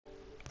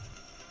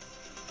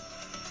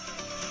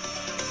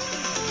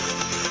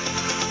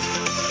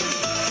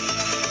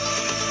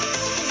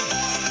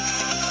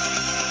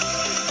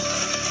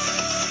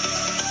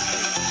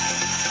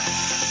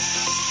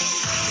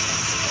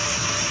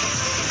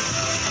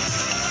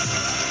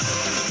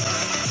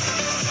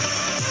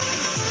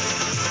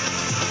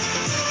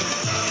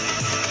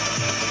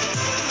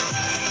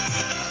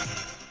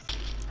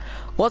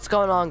What's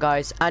going on,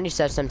 guys?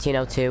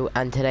 Andy1702,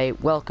 and today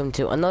welcome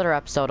to another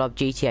episode of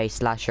GTA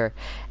Slasher.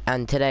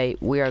 And today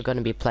we are going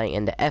to be playing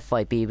in the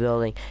FIB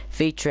building,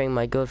 featuring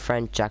my good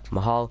friend Jack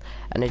Mulhall.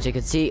 And as you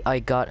can see, I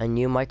got a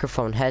new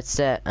microphone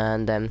headset,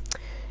 and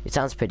it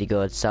sounds pretty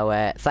good.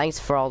 So thanks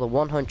for all the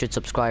 100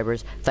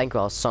 subscribers. Thank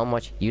you all so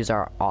much. Yous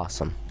are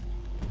awesome.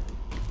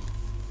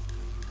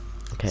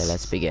 Okay,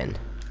 let's begin.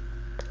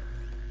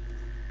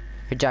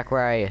 Hey Jack,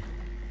 where are you?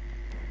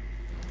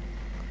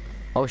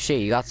 Oh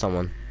shit, you got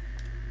someone.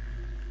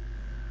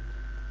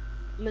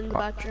 I'm in the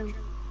bathroom.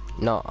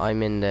 No,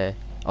 I'm in the...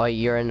 Oh,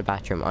 you're in the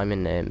bathroom. I'm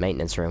in the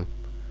maintenance room.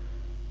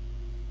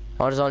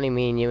 Oh, there's only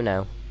me and you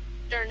now.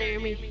 They're near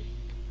me.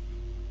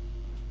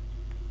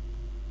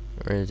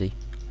 Where is he?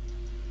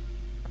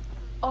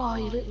 Oh,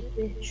 you little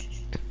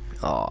bitch.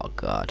 Oh,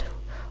 God.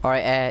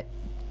 Alright,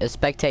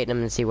 spectate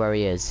him and see where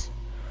he is.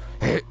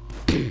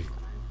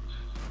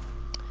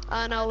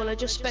 Ah, no, will I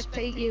just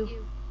spectate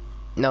you?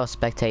 No,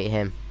 spectate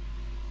him.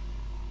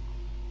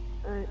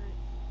 Alright.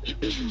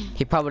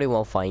 He probably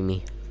won't find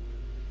me.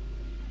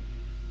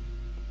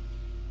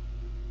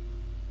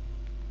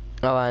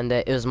 Oh, and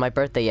it was my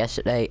birthday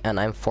yesterday, and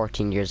I'm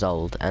 14 years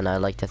old, and I'd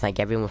like to thank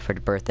everyone for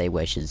the birthday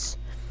wishes.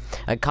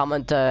 And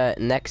comment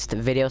next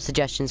video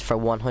suggestions for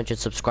 100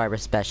 subscriber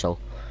special.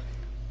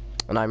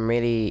 And I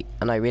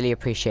really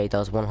appreciate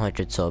those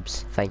 100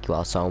 subs. Thank you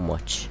all so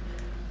much.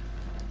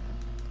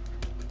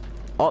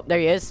 Oh, there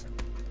he is.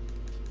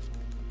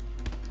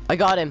 I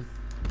got him.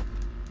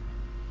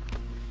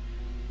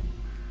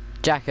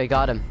 Jack, I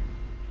got him.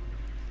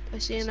 I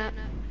see that.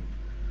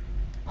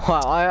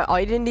 Wow,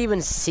 I didn't even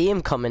see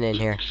him coming in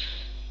here.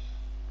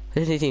 I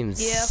didn't even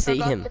see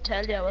him. I forgot to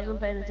tell you, I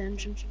wasn't paying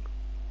attention.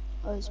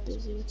 I was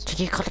busy with stuff.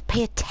 You gotta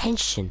pay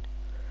attention.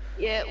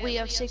 Yeah, we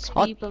have 6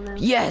 people now.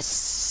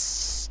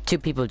 Yes! 2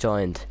 people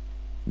joined.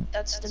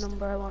 That's the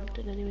number I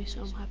wanted anyway,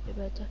 so I'm happy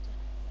about that.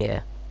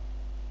 Yeah.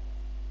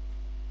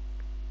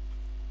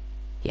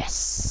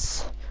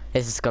 Yes.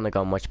 This is gonna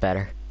go much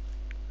better.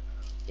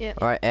 Yeah.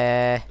 Alright,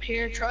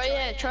 Here,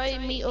 try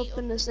meet up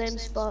in the same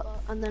spot,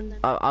 and then.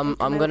 I'm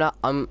gonna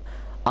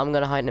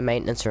hide in the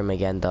maintenance room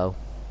again though,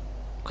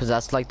 cause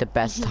that's like the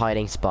best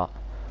hiding spot.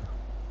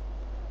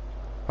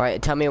 Right,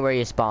 tell me where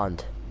you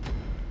spawned.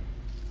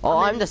 Oh,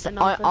 I'm the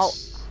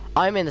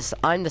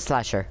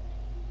slasher,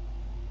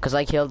 cause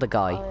I killed the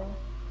guy.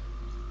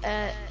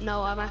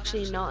 No, I'm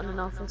actually not in an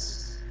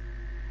office.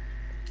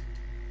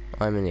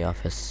 I'm in the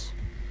office.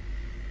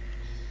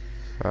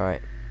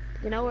 Alright.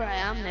 You know where I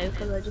am now,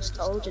 because I just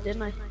told you,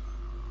 didn't I?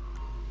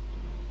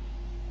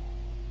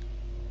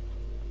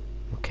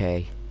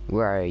 Okay,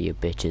 where are you,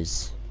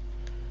 bitches?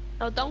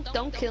 Oh,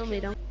 don't kill me,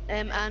 don't.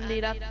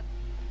 Andy,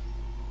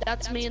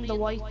 that's me in the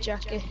white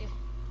jacket.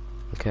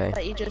 Okay.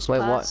 That you just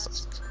Wait,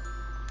 passed. what?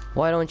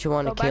 Why don't you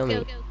want to kill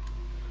me?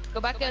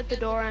 Go back out the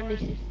door,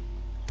 Andy.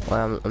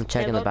 Well, I'm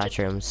checking the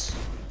bathrooms.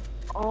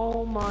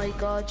 Oh my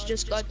God, you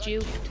just got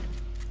juked.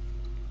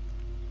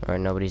 Alright,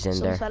 nobody's in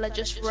there. Some fella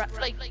just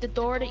like the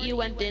door that you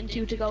went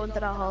into to go into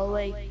the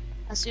hallway.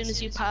 As soon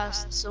as you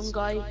passed, some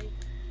guy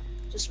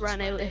just ran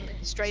out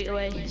straight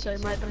away. So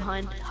he might have been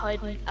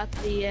hiding at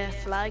the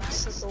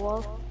flags at the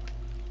wall.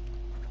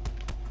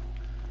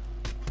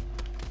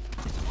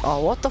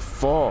 Oh, what the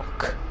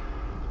fuck?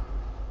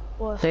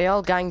 What? They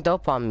all ganged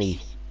up on me.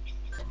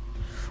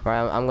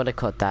 Right, I'm gonna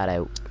cut that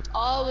out.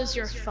 Oh, it was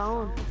your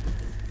phone.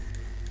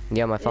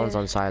 Yeah, my phone's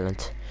on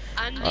silent.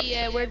 Andy,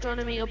 we're trying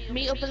to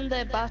meet up in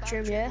the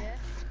bathroom, yeah?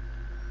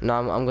 No,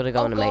 I'm gonna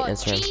go in the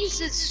maintenance room.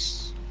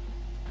 Jesus!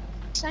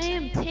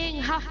 Same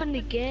thing happened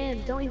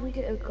again. Don't even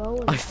get it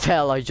going. I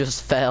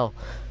just fell.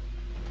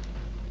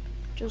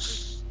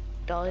 Just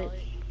died.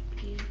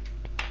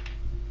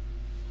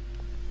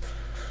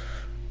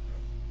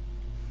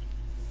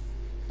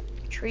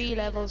 3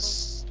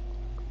 levels.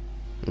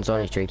 There's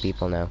only 3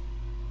 people now.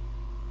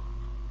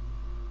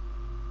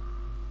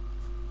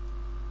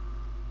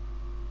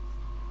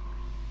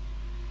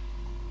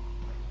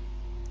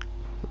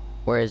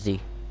 Where is he?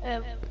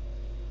 I'll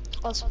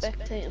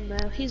spectate him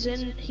now. He's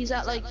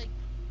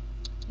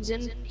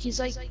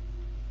like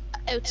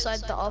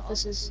outside the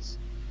offices.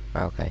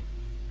 Okay.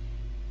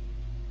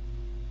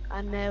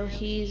 And now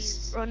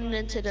he's running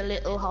into the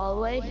little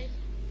hallway.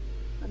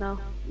 I know,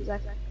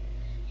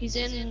 he's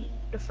in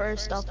the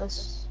first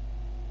office.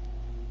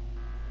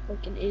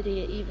 Like an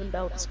idiot, even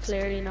though it's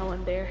clearly no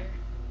one there.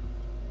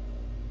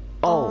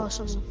 Oh,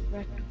 someone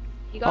wrecked.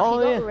 He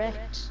got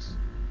wrecked.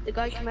 The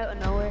guy came out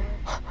of nowhere.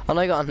 And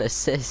I got an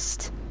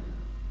assist.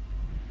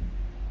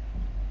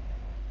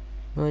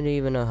 I don't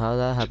even know how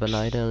that happened.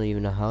 I don't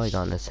even know how I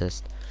got an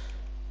assist.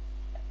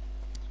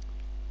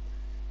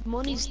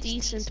 Money's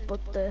decent,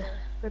 but the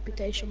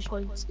reputation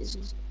points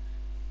isn't.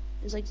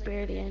 It's like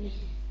barely any.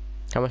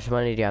 How much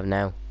money do you have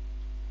now?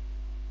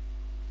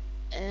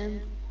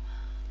 1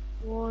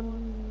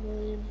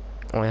 million.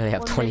 I only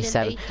have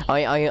 27.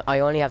 I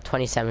only have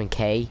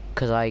 27k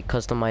because I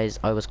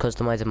was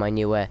customizing my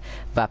new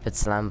Vapid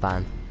Slam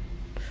van.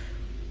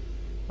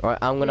 Right,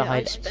 I'm gonna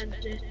hide. I spent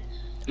it.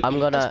 I'm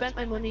gonna. I spent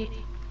my money.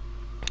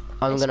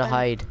 I'm gonna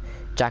hide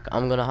Jack,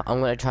 I'm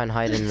gonna try and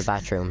hide in the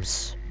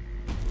bathrooms.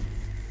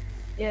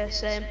 Yeah,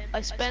 same.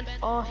 I spent.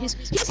 Oh, he's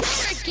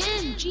here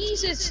again.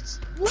 Jesus.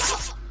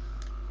 What?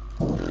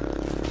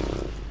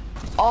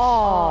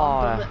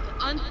 Oh.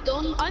 I'm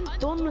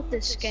done with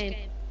this game.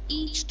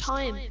 Each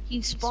time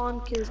he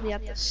spawn kills me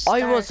at the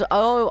start.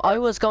 I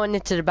was going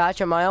into the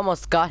bathroom. I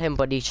almost got him,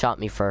 but he shot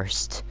me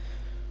first.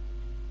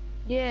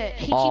 Yeah,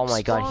 he Oh keeps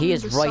my god, he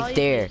is spawning right beside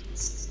there. me.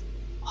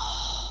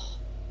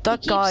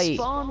 That He guy,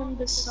 keeps spawning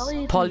beside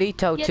me.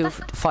 Polito Yeah,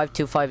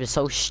 2525 is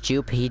so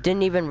stupid. He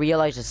didn't even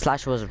realize the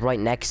slasher was right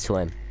next to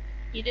him.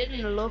 He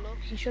didn't look.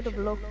 He should have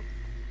looked.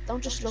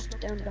 Don't just look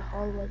down the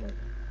hallway.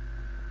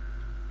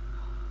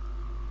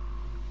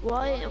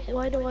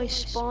 Why do I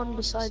spawn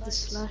beside the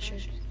slasher?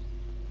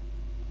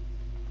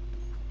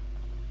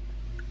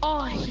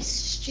 Oh, he's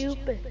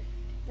stupid.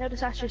 Now the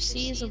slasher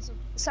sees him.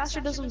 The slasher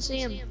doesn't see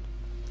him.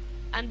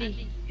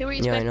 Andy, who are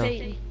you Yeah, I know.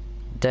 spectating?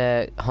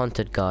 The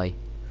hunted guy.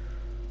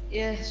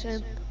 Yeah,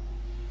 same.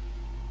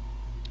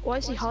 Why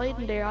is he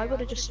hiding there? I would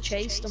have just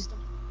chased him.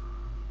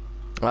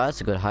 Well, that's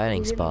a good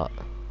hiding spot.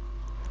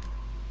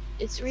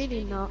 It's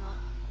really not.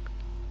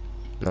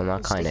 No,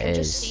 that kind They of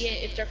can is. just see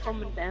it if they're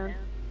coming down.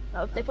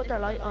 Now, if they put their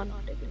light on,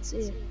 they can see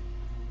it.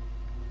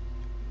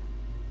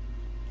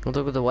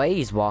 Look at the way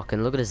he's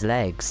walking. Look at his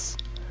legs.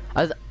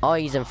 Oh,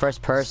 he's in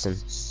first person.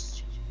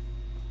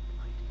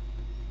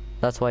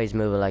 That's why he's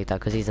moving like that,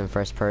 because he's in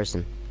first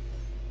person.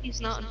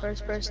 He's not in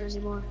first person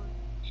anymore.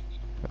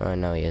 Oh,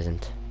 no, he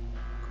isn't.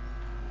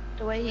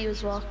 The way he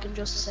was walking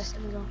just a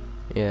second ago.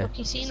 Yeah. Look,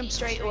 you seen him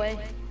straight away.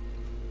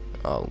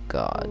 Oh,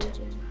 God.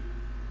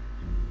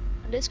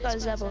 And this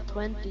guy's level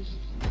 20.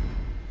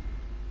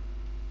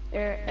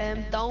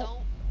 There, don't.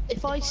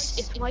 If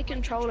my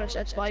controller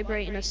starts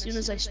vibrating as soon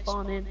as I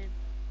spawn in,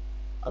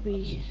 I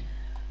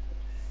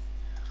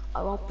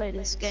won't play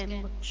this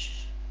game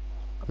much.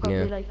 I'll probably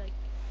Yeah. like.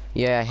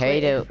 Yeah, I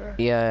hate waiting it. for-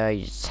 Yeah,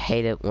 I just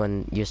hate it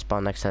when you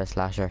spawn next to a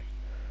slasher.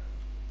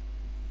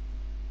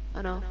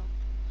 I know.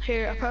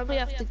 Here, I probably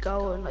have to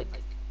go in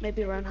like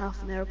maybe around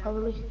half an hour,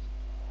 probably.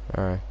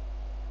 Alright.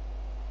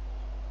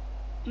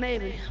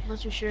 Maybe, I'm not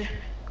too sure.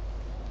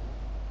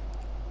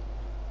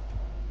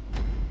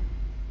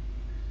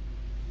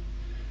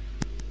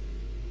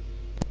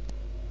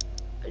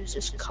 I was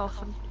just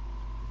coughing.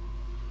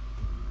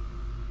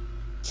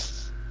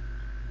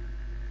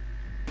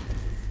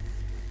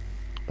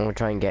 I'm gonna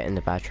try and get in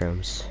the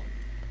bathrooms.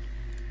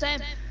 Same.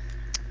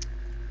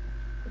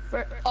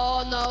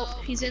 Oh no,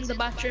 he's in the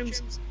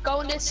bathrooms.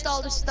 Go in this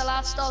stall, this is the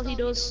last stall he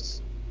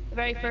does. The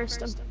very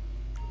first one.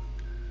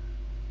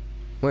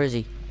 Where is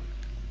he?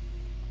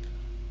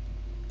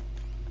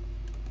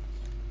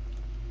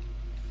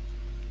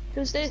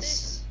 Who's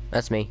this?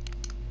 That's me.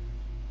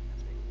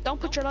 Don't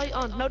put your light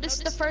on. No, this is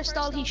the first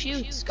stall he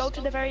shoots. Go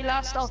to the very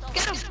last stall.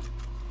 Get him!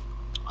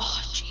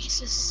 Oh,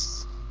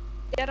 Jesus.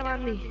 Get him,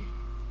 Andy.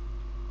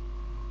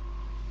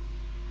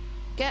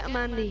 Get him,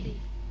 Andy.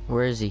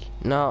 Where is he?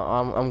 No,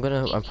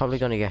 I'm probably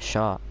gonna get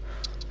shot.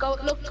 Go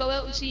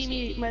out and see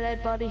me, my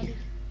dead body.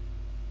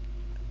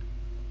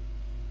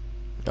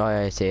 Oh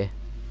yeah, I see it.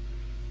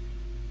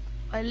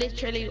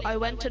 I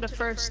went to the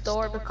first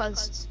door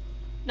because,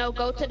 no,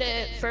 go to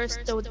the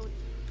first door.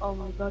 Oh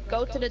my god,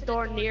 go to the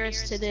door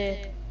nearest to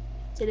the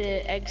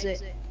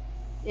exit.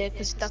 Yeah,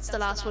 because that's the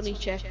last one he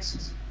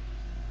checks.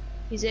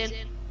 He's in.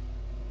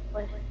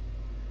 Wait.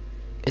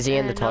 Is he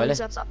in the No, toilet?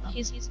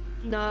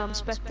 No, I'm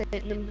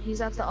spectating him.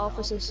 He's at the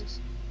offices.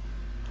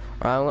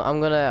 I'm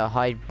gonna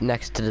hide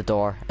next to the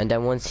door, and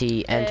then once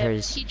he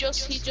enters, He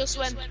just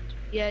went.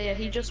 Yeah,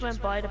 he just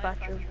went by the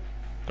bathroom.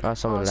 oh,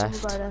 someone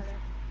left. By there.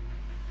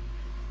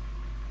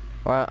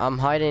 Well, I'm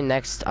hiding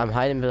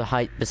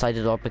beside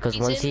the door because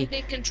He's once in he,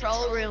 the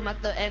control room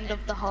at the end of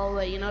the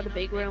hallway. You know, the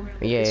big room. with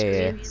the Yeah.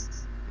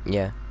 screens.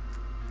 yeah.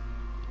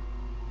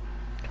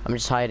 I'm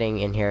just hiding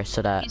in here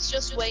so that. He's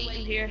just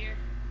waiting here.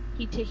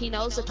 He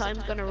knows the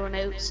time's gonna run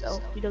out,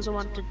 so he doesn't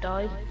want to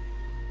die.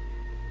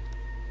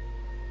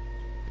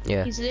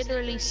 Yeah. He's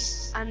literally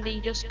and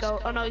he just go.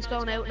 Oh no, he's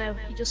going out now.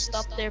 He just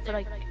stopped there for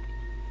like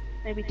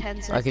maybe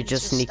 10 seconds. I could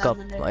just sneak up.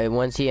 standing there.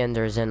 Once he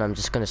enters in, I'm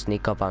just gonna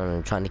sneak up on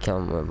him, trying to kill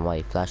him with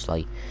my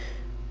flashlight.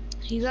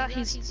 He's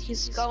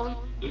going.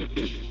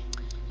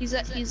 he's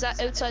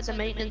outside the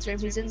maintenance room.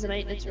 He's in the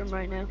maintenance room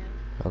right now.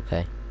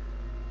 Okay.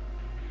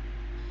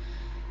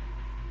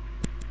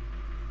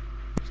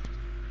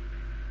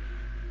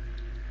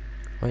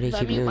 Why do you If I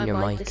keep mute moving your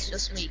my mic? It's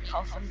just me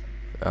coughing.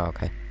 Oh,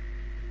 okay.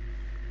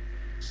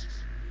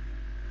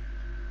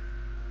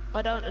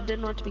 I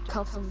didn't want to be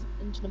coughing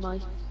into the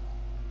mic.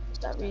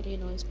 That really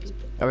annoys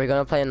people. Are we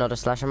gonna play another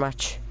slasher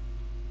match?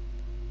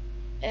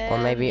 Or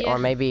Yeah.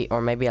 maybe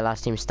a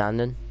last team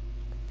standing?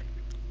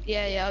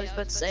 Yeah, I was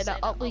about to say that.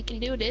 Oh, we can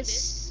do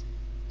this.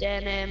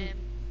 Then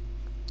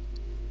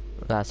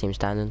Last team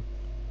standing?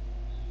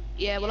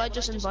 yeah, will I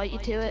just invite you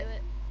to it?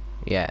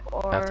 Yeah,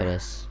 Or- after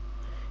this.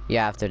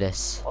 Yeah, after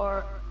this.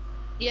 Or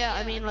yeah,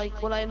 I mean,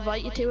 like, will I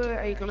invite you to it? Or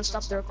are you gonna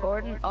stop the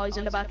recording? Oh, he's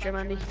in the bathroom,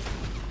 Andy.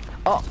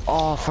 Oh,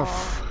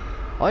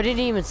 I didn't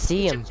even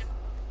see him.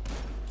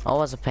 I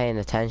wasn't paying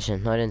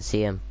attention. I didn't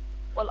see him.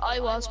 Well,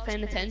 I was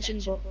paying attention,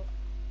 but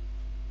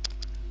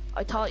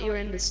I thought you were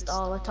in the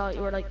stall. I thought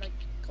you were like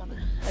gonna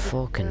head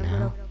Fucking wherever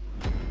hell.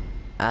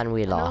 And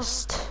we I know.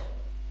 lost.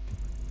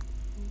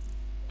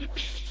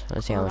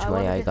 Let's see how Well, much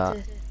money wanna I get got.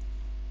 to-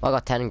 I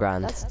got 10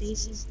 grand. That's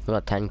decent. I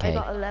got 10k. I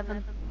got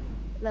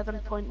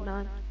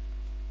 11.9.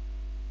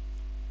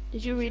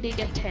 Did you really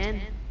get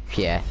 10?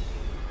 Yeah.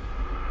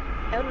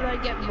 How did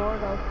I get more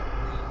though?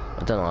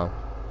 I don't know.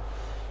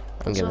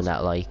 I'm It's giving not-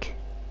 that like.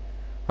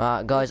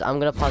 Guys, I'm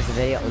gonna pause the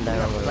video and then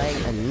I'm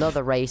playing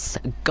another race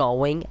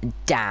going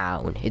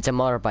down. It's a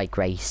motorbike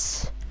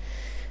race.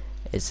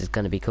 This is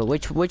gonna be cool.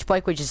 Which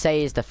bike would you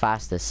say is the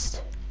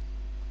fastest?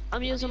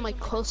 I'm using my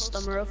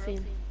custom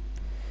ruffian.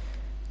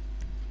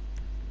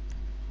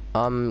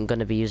 I'm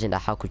gonna be using the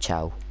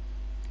Hakuchou.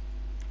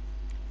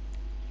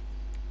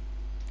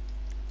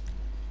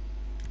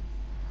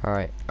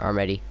 Alright, I'm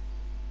ready.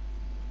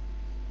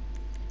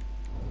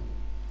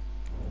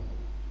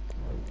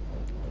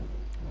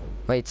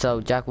 Wait,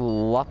 so Jack,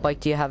 what bike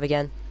do you have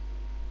again?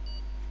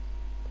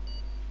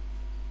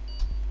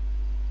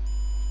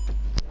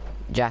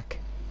 Jack.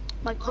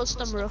 My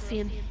custom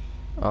ruffian.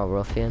 Oh,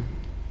 Ruffian.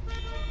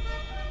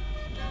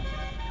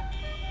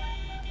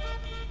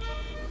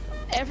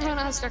 Everyone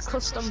has their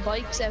custom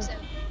bikes out.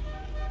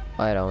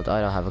 I don't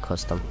have a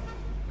custom.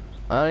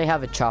 I only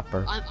have a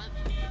chopper.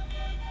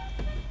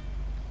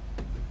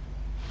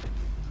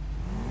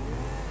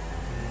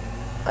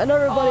 And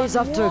everybody's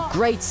off to a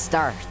great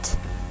start.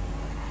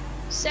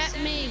 Set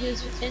me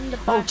who's in the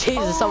back. Oh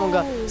Jesus, someone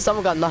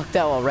got knocked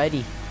out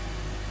already.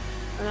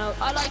 I know.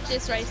 I like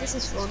this race. This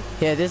is fun.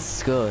 Yeah, this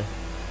is good.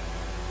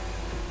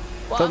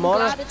 Well, But I'm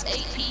glad it's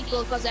 8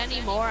 people because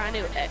anymore,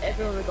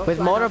 everyone would go With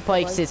flying off the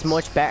motorbikes, it's bikes.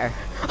 much better.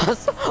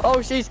 Oh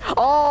jeez!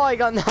 Oh, I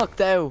got knocked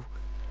out.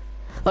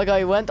 Like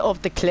I went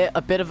up the cliff,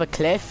 a bit of a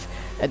cliff,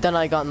 and then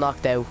I got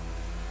knocked out.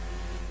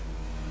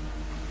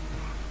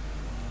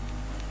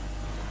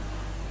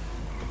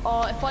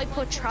 Oh, if I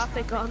put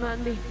traffic on,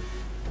 Andy.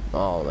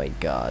 Oh my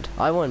god,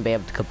 I wouldn't be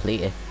able to complete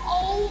it.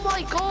 Oh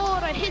my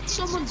god, I hit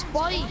someone's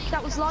bike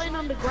that was lying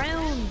on the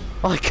ground.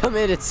 I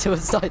committed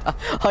suicide.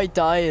 I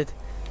died.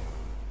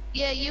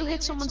 Yeah, you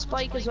hit someone's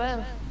bike as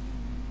well.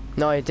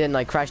 No, I didn't.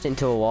 I crashed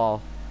into a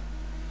wall.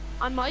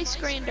 On my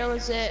screen, there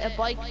was a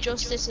bike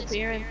just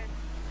disappearing,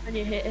 and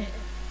you hit it.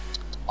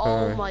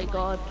 Oh my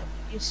god,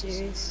 are you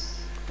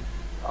serious?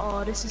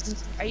 Oh, this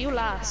is. Are you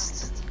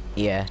last?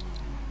 Yeah.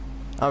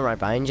 I'm right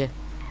behind you.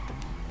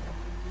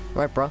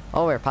 Right, bro.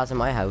 Oh, we're passing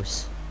my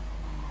house.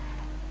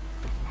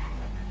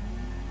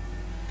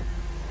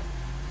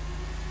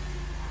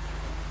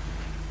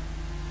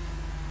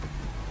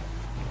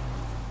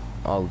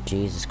 Oh,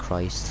 Jesus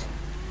Christ.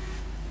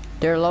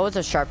 There are loads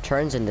of sharp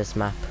turns in this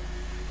map.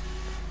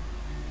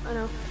 I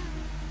know.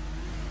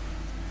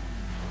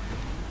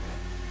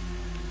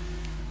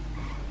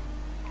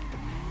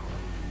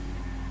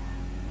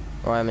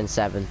 Or I'm in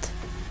 7th.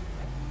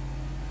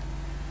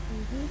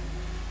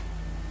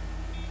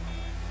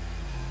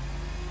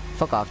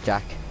 Fuck off,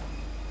 Jack.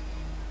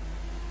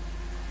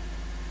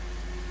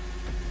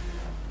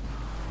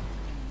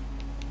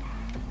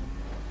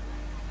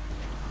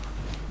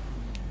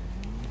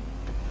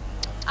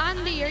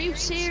 Andy, are you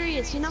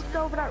serious? You knocked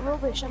over that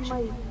rubbish and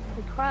my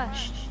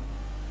crashed.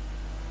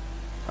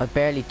 I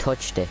barely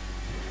touched it.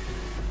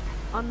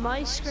 On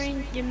my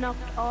screen, you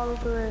knocked all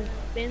the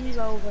bins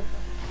over.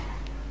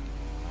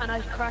 And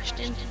I crashed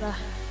into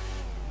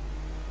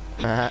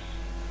that.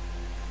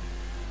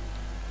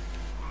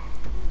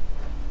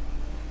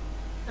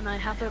 And I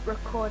have it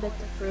recorded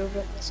to prove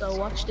it. So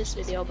watch this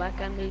video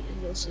back, Andy,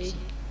 and you'll see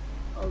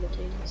all the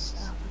things that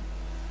happen.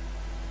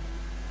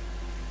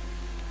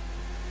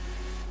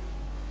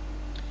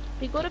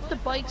 Be good if the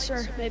bikes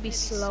are maybe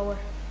slower.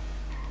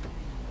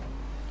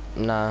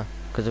 Nah,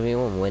 because we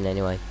won't win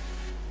anyway.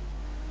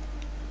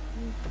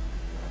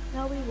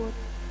 No, we would.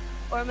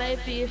 Or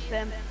maybe if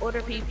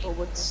other people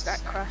would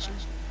start crashing.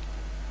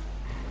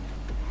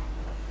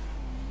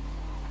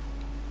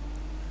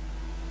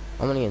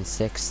 I'm only in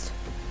 6th.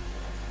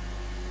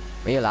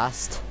 Are you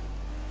last?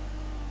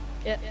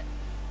 Yeah.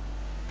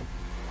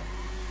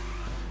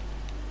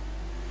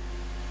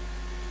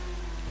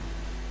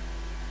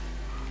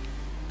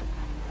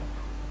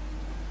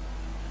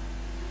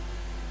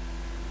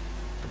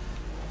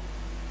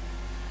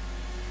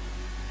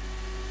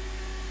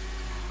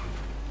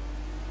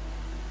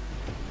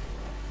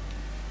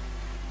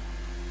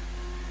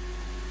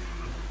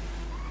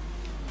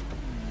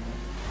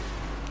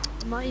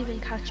 I'm not even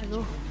catching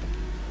up.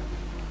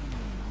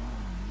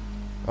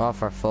 Oh,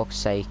 for fuck's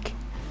sake.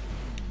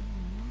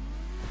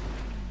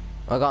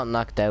 I got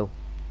knocked out.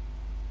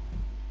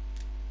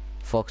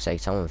 Fuck's sake,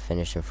 someone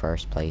finished in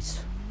 1st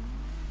place.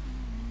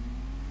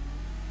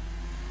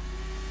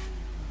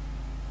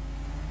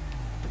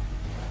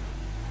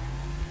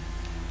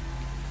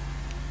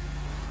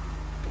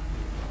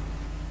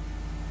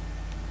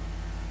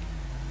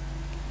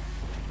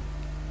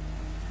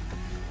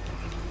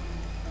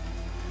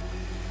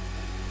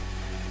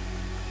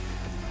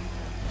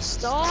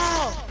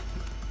 Stop!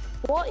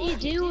 What are you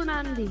doing,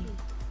 Andy?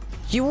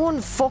 You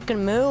wouldn't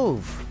fucking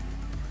move.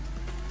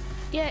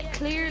 Yeah,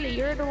 clearly,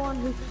 you're the one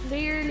who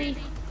clearly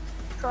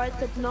tried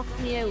to knock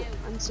me out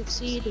and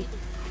succeeded.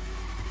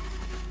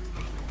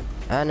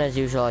 And as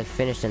usual, I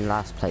finished in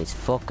last place.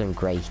 Fucking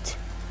great.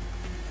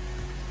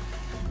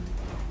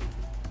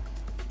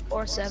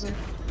 Or 7.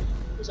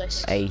 Was I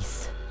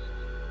 8th.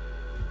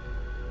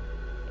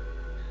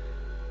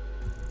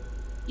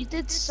 You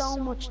did so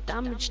much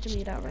damage to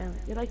me that round.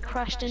 You like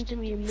crashed into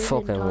me a million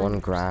Fucking times. 1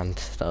 grand.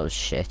 That was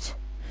shit.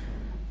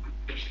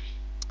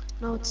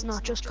 No, it's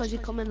not. Just because you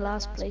come in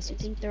last place, you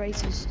think the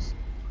race is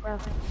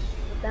crap.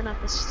 But then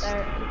at the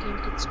start, you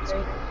think it's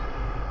great.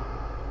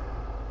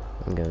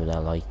 I'm giving that a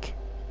like.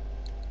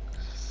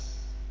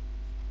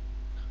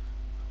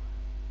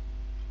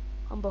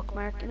 I'm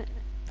bookmarking it.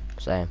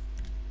 Same.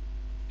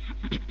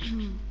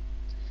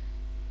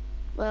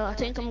 Well, I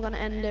think I'm gonna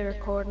end the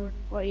recording.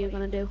 What are you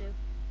gonna do?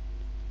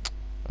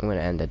 I'm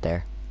gonna end it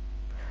there.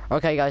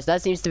 Okay guys,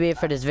 that seems to be it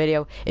for this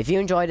video. If you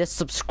enjoyed it,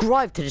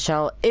 subscribe to the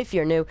channel if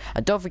you're new,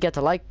 and don't forget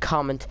to like,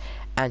 comment,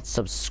 and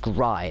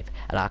subscribe.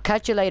 And I'll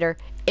catch you later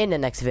in the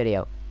next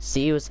video.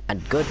 See yous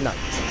and good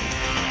night.